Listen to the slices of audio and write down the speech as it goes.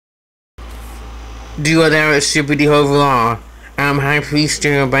Do thou Super Jehovah. I'm High Priest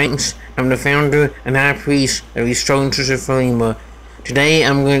General Banks. I'm the founder and High Priest of the Strong Church of Falima. Today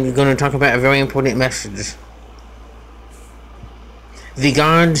I'm going to talk about a very important message. The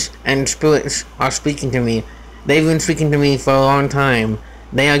gods and spirits are speaking to me. They've been speaking to me for a long time.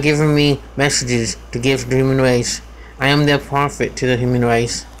 They are giving me messages to give to the human race. I am their prophet to the human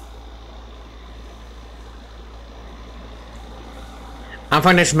race. I've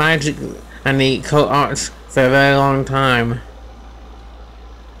practiced magic and the occult arts for a very long time.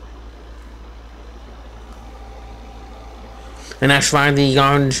 And that's why the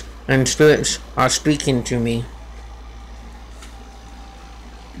gods and spirits are speaking to me.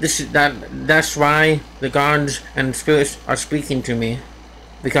 That's why the gods and spirits are speaking to me.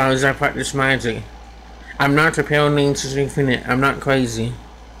 Because I practice magic. I'm not a pale name to infinite. I'm not crazy.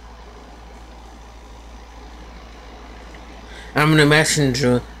 I'm the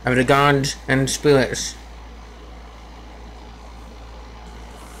messenger of the gods and spirits.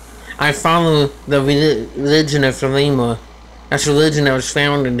 I follow the religion of Falima. That's a religion that was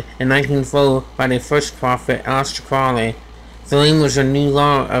founded in 1904 by the first prophet, Aleister Crowley. Falima is a new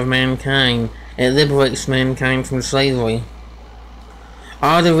law of mankind. It liberates mankind from slavery.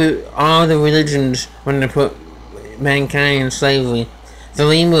 All the religions want to put mankind in slavery.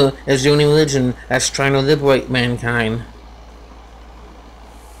 Falima is the only religion that's trying to liberate mankind.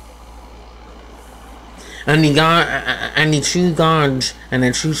 And the true gods and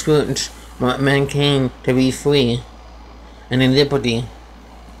the true spirits want mankind to be free and in liberty.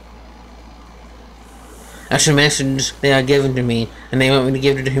 That's the message they are giving to me, and they want me to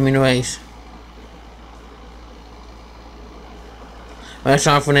give to the human race. Well, that's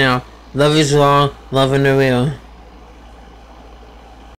all for now. Love is law, love in the real.